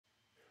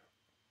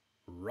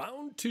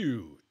Round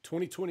 2,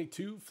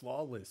 2022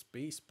 Flawless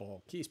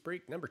Baseball Case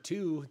Break number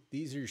 2.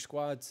 These are your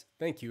squads.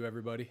 Thank you,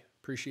 everybody.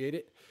 Appreciate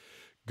it.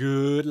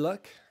 Good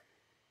luck.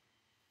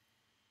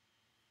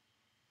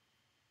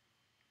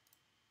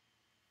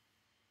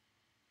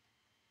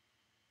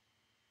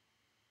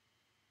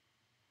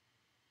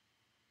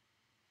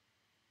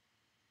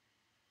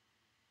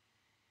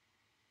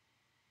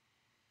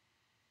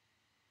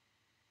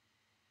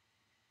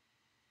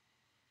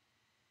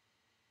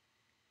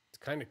 It's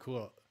kind of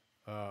cool,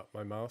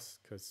 my mouse,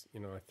 because, I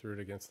threw it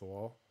against the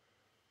wall.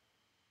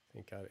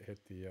 Thank God it hit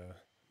the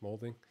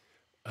molding.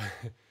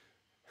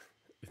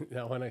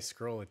 Now when I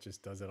scroll, it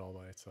just does it all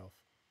by itself.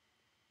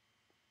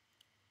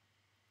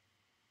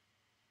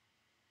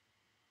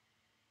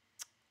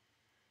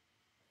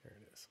 There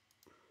it is.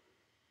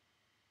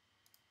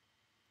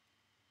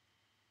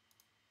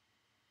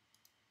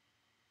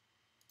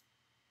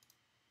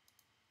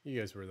 You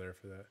guys were there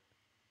for that.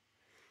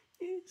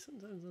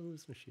 Sometimes I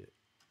lose some shit.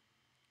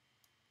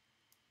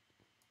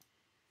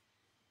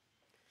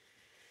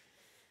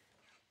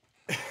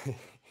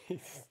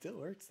 It still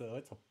works though.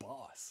 It's a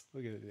boss.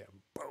 Look at it. Yeah,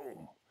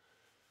 boom.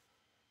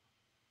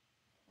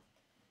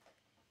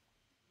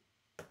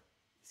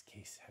 This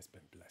case has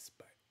been blessed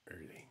by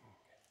Erling.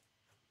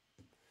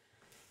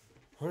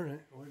 All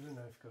right, where did the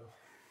knife go?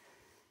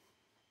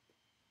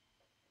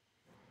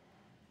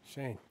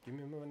 Shane, give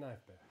me my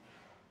knife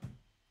back.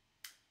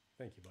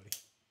 Thank you, buddy.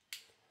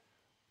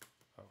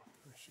 Oh,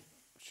 I should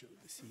show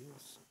the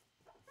seals.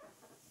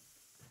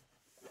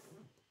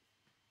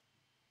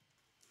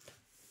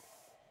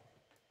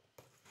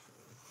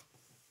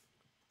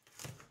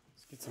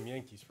 Let's get some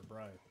Yankees for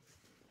Brian.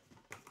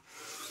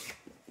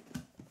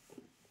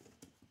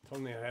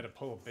 Told me I had to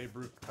pull a Babe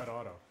Ruth cut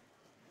auto.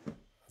 I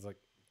was like,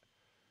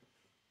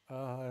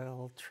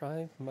 I'll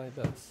try my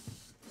best.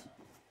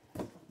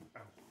 Ow.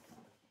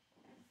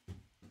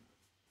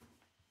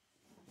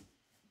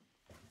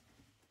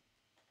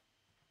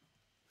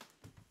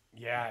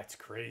 Yeah, it's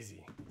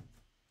crazy.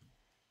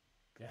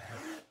 Yeah.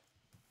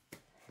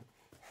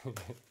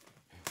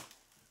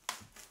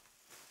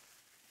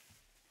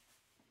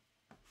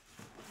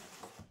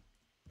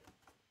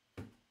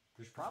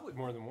 There's probably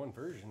more than one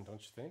version,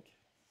 don't you think?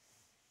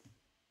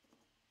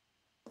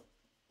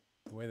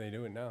 The way they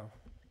do it now.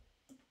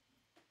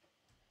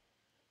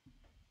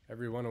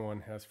 Every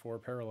 101 has 4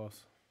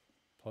 parallels,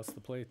 plus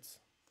the plates.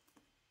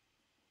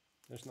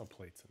 There's no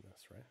plates in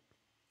this, right?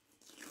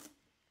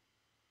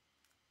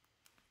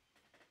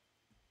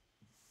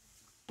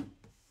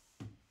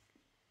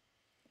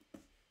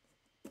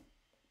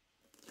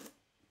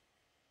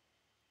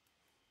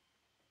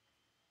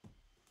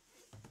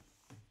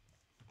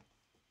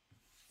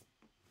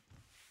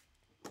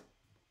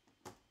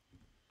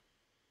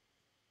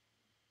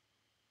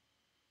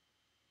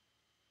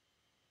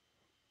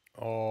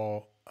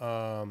 Oh,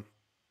 I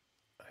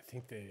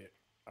think they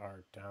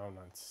are down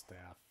on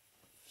staff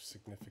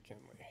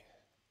significantly.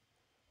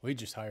 We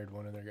just hired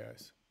one of their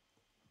guys.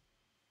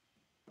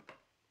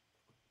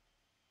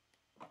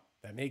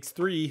 That makes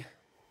 3.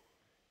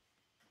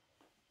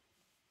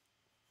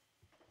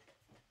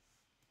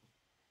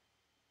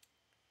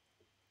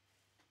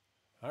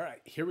 All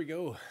right, here we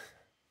go.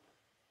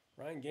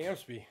 Ryan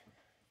Gansby.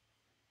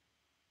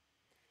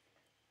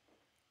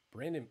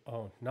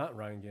 Not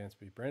Ryan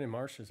Gansby. Brandon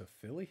Marsh is a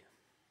Philly?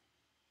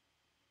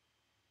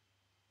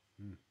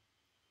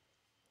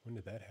 When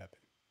did that happen?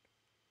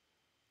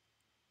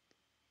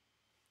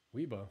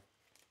 Weibo.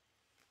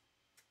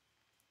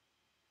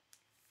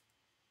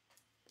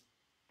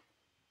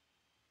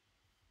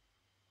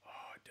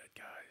 Oh, dead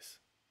guys.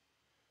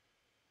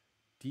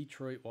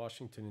 Detroit,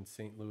 Washington, and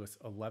St. Louis.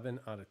 11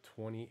 out of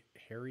 20.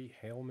 Harry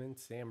Haleman,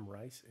 Sam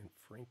Rice, and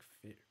Frank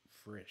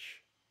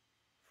Frisch.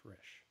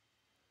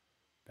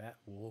 Bat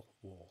Wool.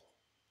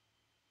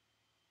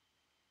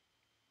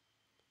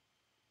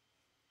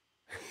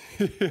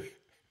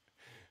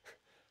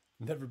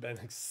 Never been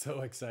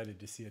so excited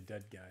to see a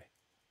dead guy.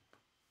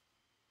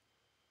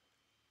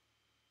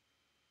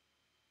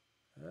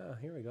 Oh,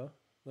 here we go.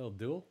 Little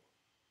duel.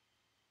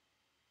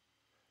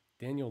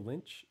 Daniel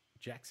Lynch,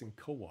 Jackson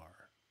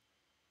Kowar.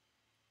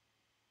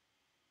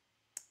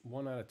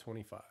 1 out of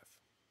 25.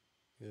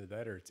 Either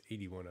that or it's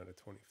 81 out of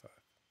 25.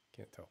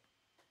 Can't tell.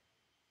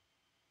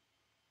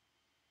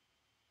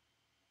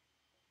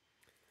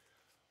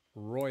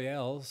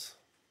 Royals.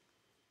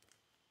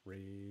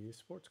 Ray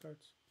Sports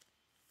Cards.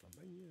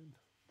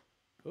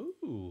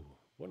 Ooh,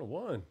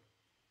 101.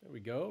 There we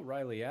go.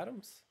 Riley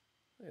Adams.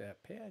 Look at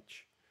that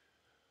patch.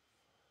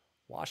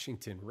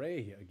 Washington,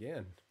 Ray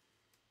again.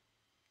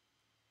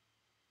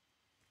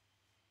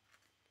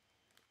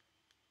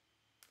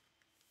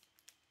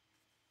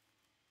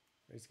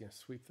 Ray's going to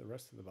sweep the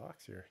rest of the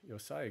box here.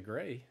 Josiah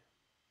Gray,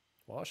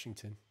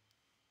 Washington.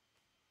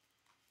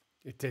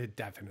 It did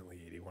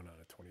definitely 81 out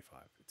of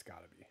 25. It's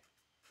got to be.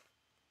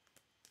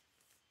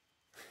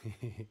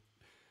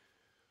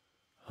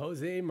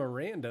 Jose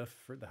Miranda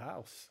for the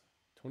house.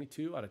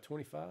 22 out of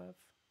 25.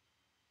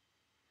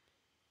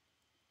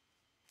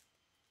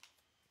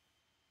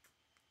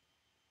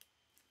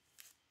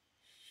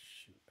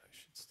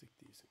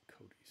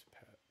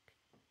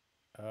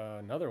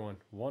 Another one.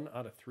 1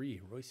 out of 3.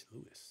 Royce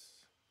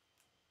Lewis.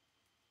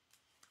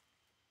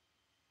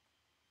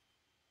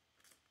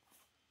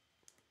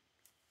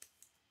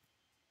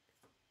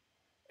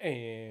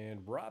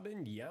 And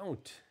Robin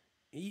Yount.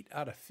 8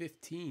 out of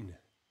 15.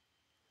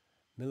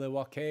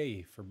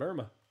 Milwaukee for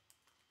Burma.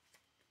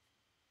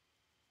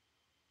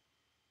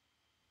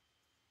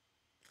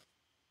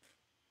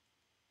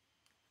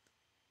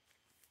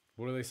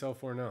 What do they sell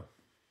for now?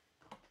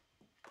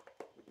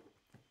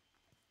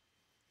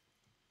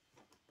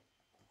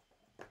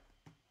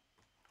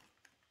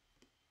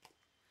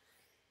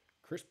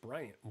 Chris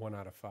Bryant, 1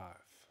 out of 5.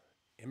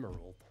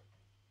 Emerald.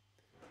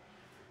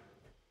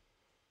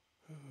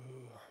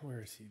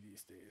 Where is he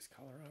these days?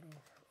 Colorado?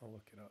 I'll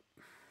look it up.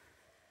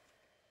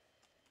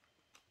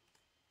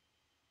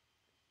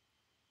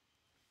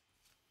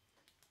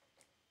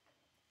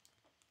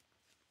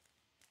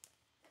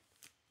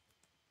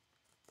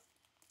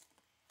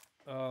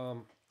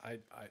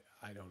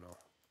 I don't know.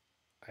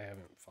 I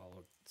haven't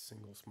followed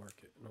singles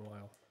market in a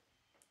while.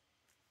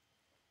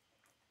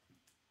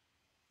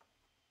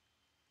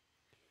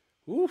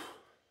 Ooh,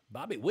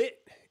 Bobby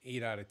Witt,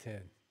 8 out of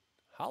 10.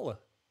 Holla.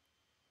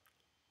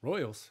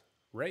 Royals,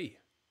 Ray.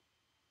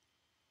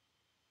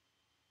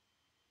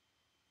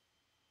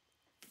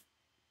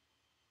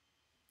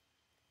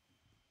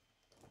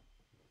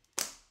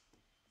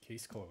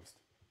 Case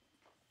closed.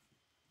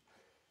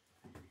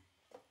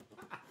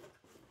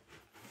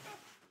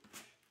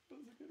 That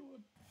was a good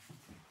one.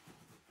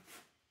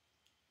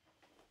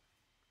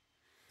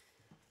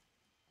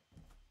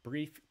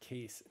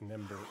 Briefcase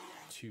number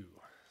 2.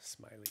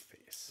 Smiley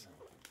face.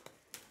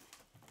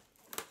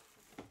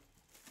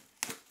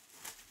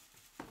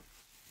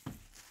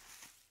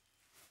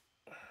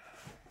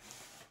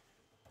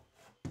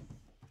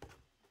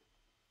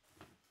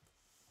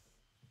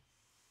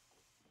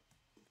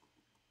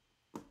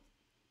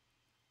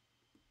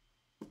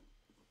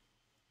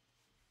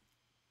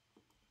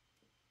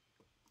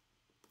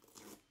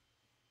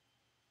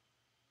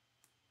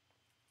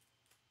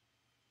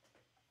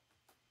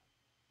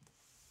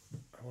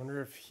 I wonder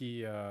if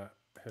he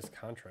his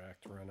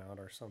contract run out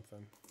or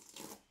something.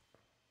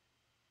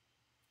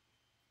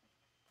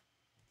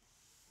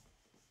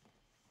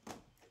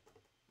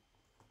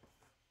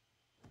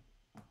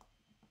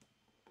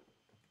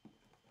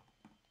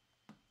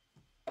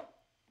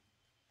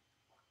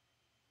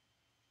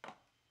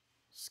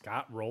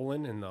 Scott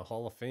Rowland in the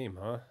Hall of Fame,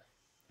 huh?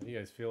 How do you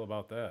guys feel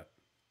about that?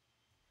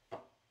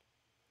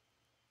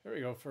 There we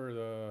go for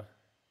the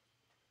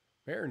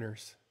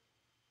Mariners.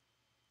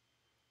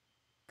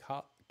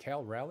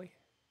 Cal Raleigh,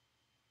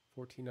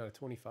 14 out of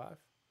 25.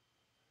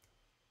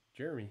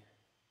 Jeremy.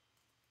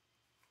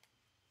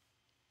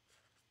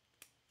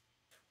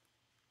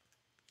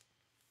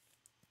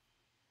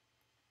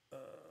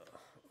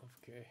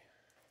 Okay.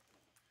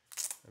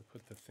 I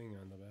put the thing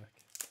on the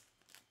back.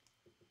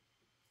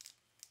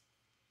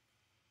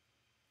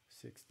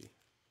 60.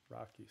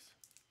 Rockies.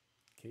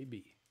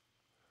 KB.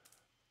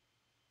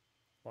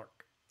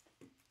 Mark.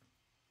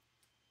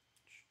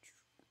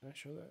 Did I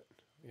show that?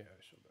 Yeah,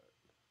 I showed that.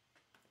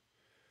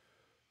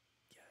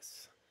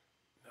 Yes.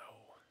 No.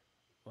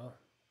 Well,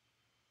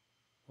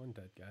 one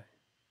dead guy.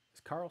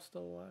 Is Carl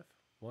still alive?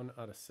 1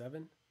 out of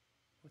 7.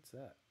 What's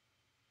that?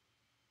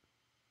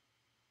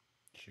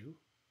 Shoe?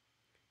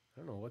 I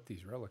don't know what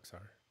these relics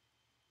are.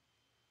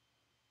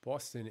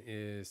 Boston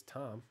is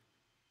Tom.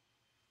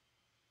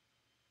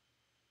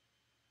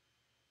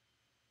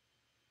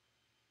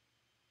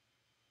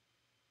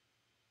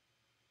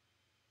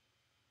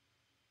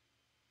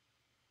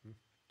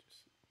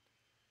 Just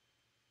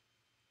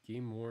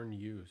game worn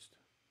used.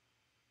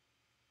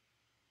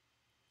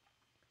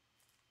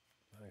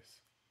 Nice.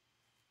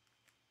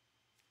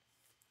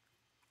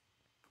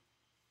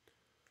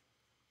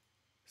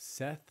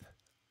 Seth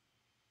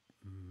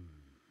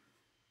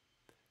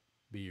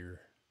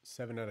Beer,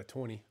 7 out of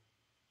 20.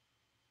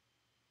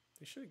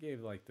 They should have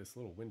gave like this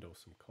little window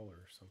some color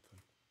or something.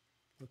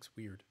 Looks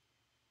weird.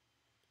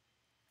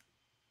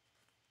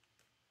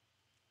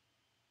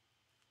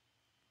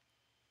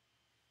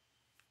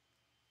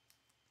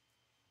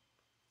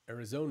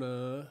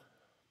 Arizona,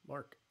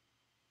 Mark.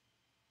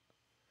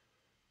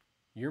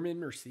 Yerman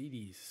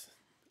Mercedes,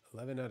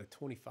 11 out of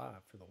 25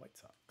 for the White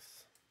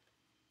Sox.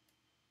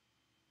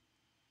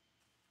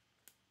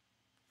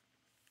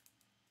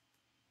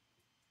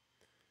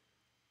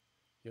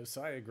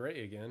 Josiah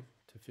Gray again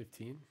to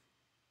 15.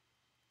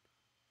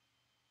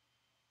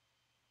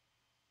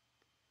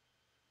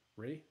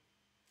 Ray.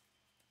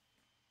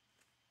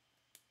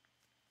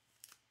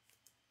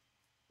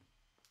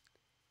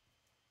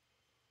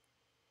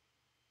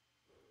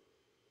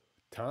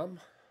 Tom.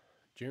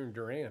 Jaron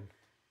Duran.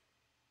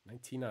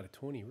 19 out of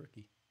 20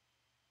 rookie.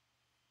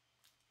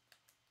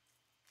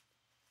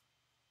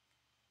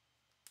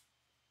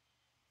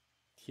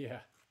 Yeah.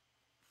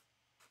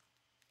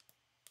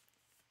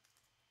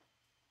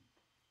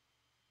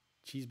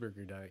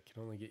 Cheeseburger diet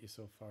can only get you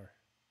so far.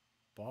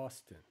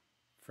 Boston.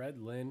 Fred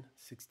Lynn,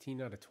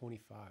 16 out of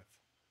 25.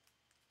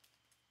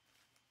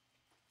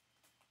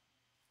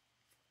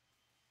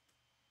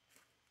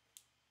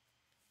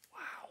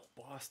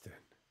 Boston.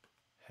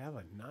 Have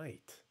a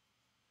night.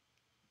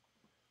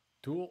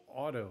 Dual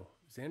auto.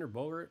 Xander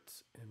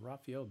Bogaerts and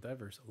Rafael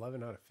Devers.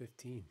 11 out of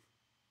 15.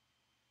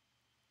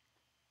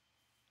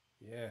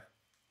 Yeah.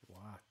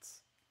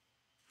 Lots.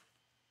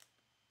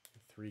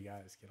 3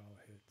 guys get all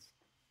the hits.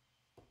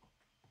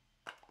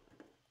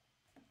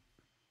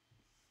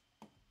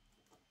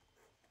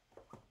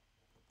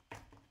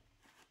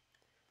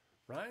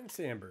 Ryan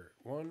Sandberg,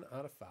 1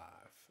 out of 5.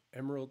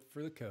 Emerald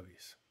for the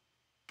Cubbies.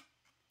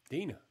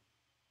 Dina.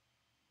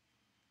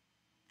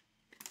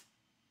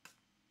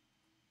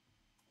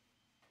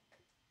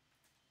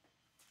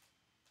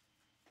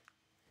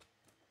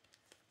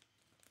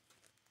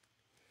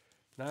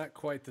 Not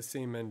quite the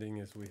same ending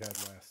as we had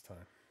last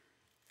time.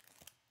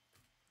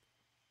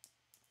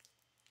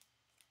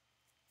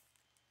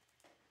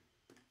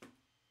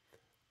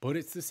 But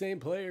it's the same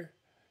player.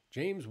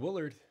 James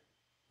Willard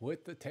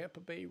with the Tampa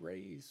Bay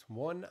Rays.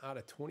 1 out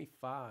of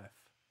 25.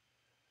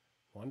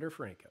 Wander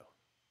Franco.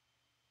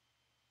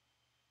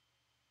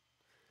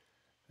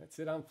 That's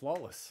it on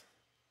Flawless.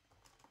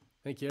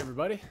 Thank you,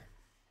 everybody.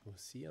 We'll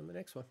see you on the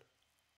next one.